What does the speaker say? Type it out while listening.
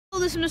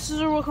this is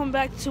MR.Soldier. Welcome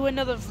back to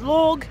another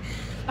vlog.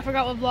 I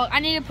forgot what vlog.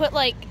 I need to put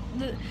like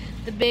the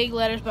big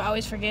letters, but I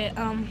always forget.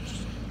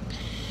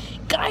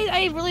 Guys,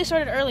 I really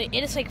started early.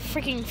 It is like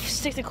freaking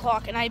 6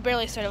 o'clock, and I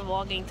barely started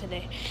vlogging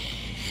today.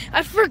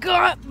 I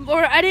forgot,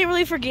 or I didn't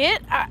really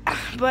forget,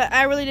 but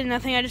I really did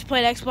nothing. I just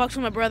played Xbox with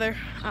my brother.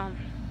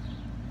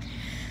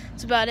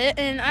 That's about it,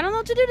 and I don't know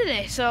what to do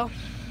today. So,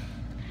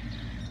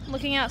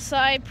 looking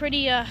outside,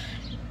 pretty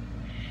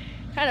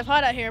kind of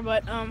hot out here,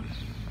 but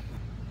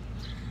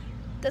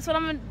that's what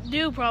I'm gonna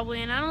do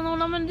probably, and I don't know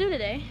what I'm gonna do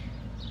today.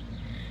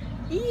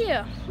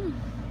 Yeah.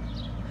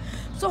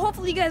 So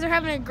hopefully you guys are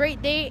having a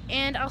great day,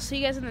 and I'll see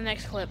you guys in the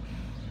next clip.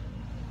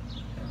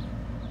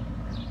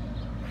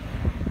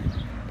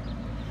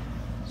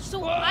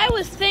 So I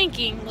was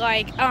thinking,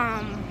 like,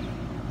 I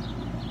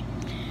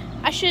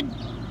should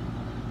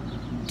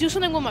do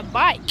something with my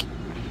bike.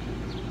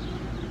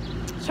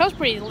 Sounds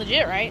pretty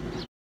legit, right?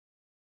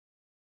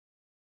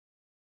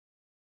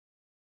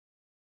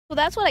 So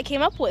that's what I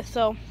came up with.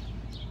 So,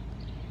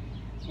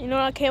 you know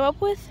what I came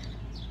up with?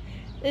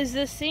 Is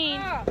this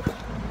scene.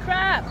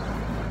 Crap.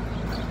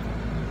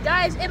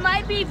 Guys, it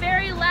might be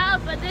very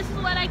loud, but this is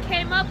what I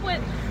came up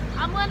with.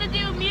 I'm gonna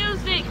do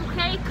music,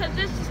 okay? Because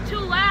this is too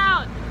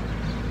loud.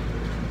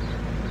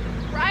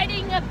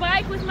 Riding a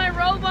bike with my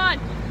robot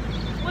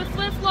with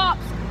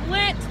flip-flops,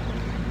 lit.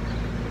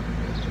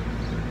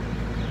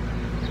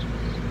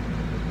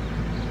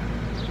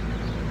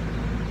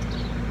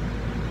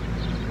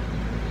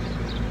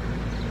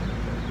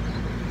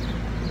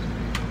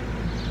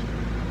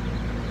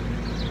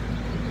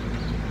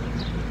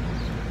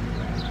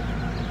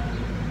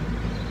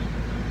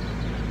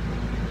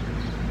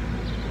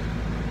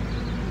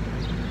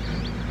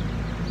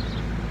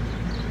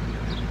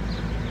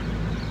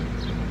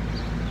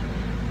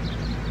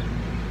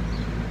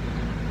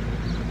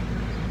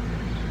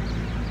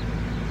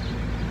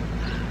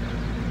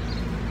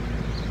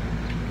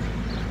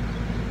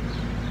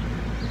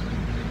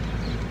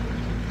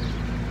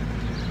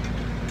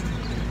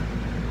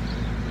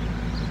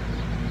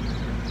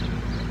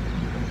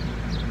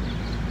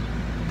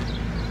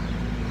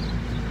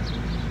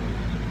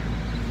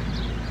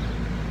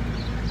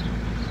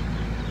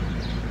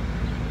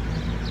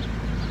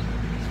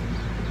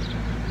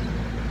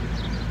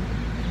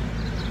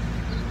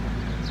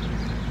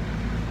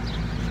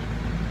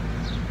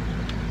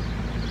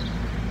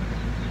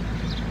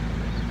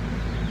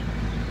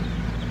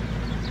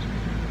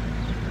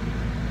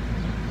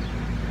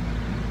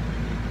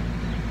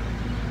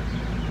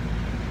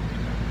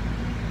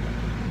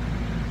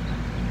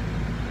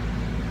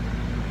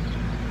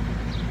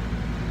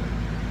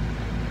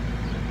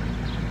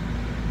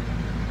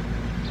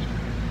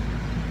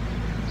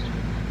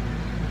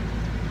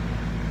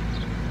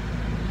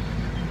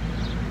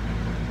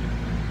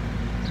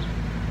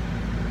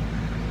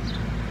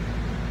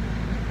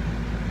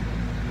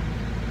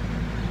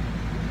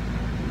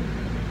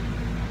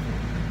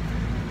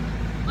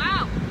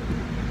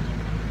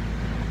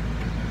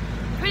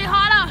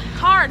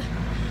 Hard.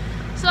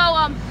 So,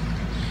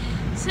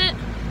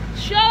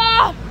 shut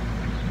up!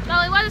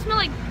 Golly, why does it smell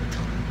like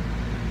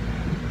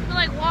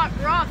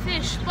raw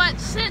fish? But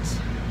since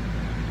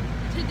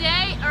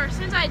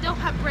I don't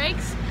have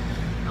brakes,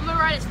 I'm gonna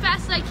ride as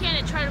fast as I can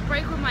and try to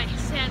brake with my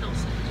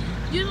sandals.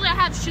 Usually I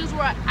have shoes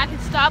where I can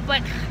stop,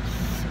 but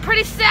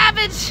pretty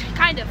savage,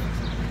 kind of.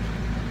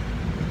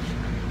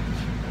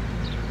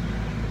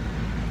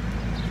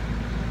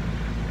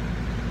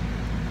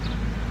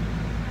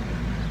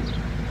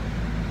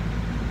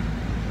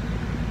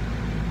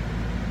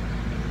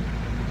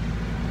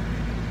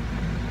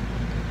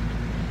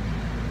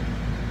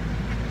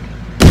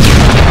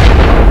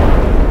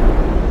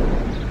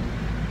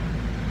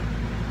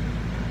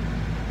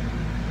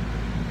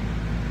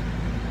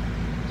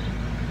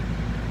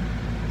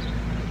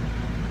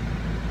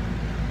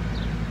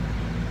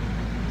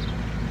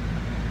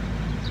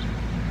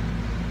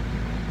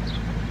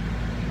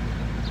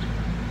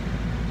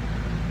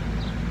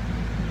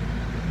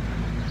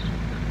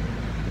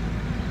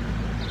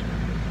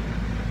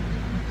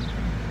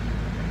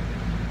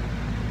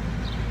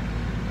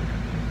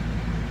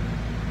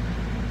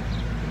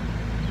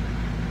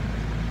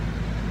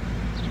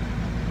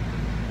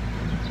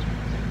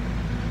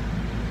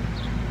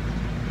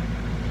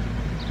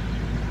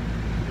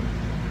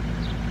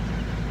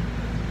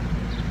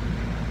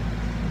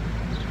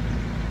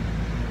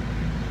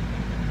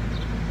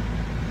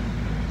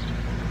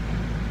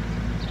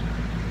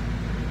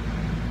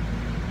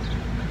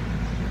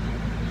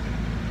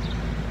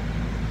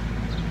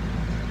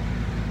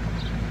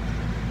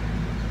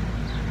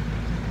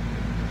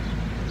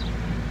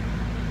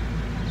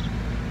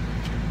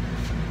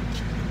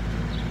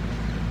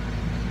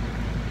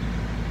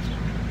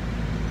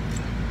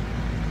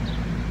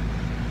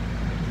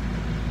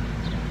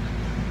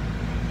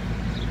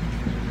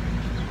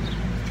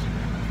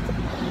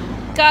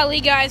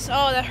 Golly, guys,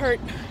 oh, that hurt.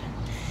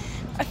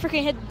 I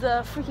freaking hit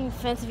the freaking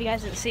fence if you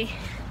guys didn't see.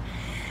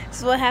 This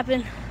is what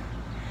happened.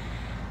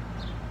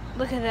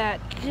 Look at that.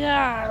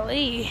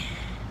 Golly.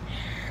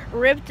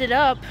 Ripped it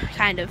up,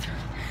 kind of.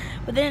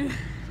 But then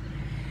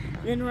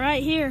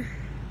right here,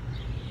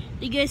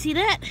 you guys see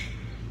that?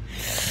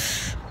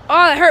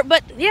 Oh, that hurt.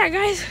 But yeah,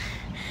 guys,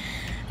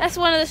 that's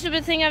one of the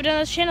stupid things I've done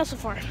on this channel so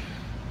far.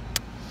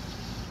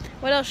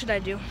 What else should I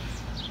do?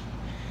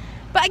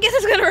 But I guess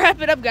that's gonna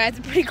wrap it up, guys.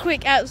 A pretty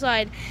quick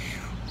outside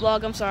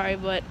vlog. I'm sorry,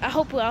 but I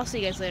hope I'll see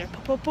you guys later.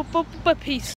 Peace.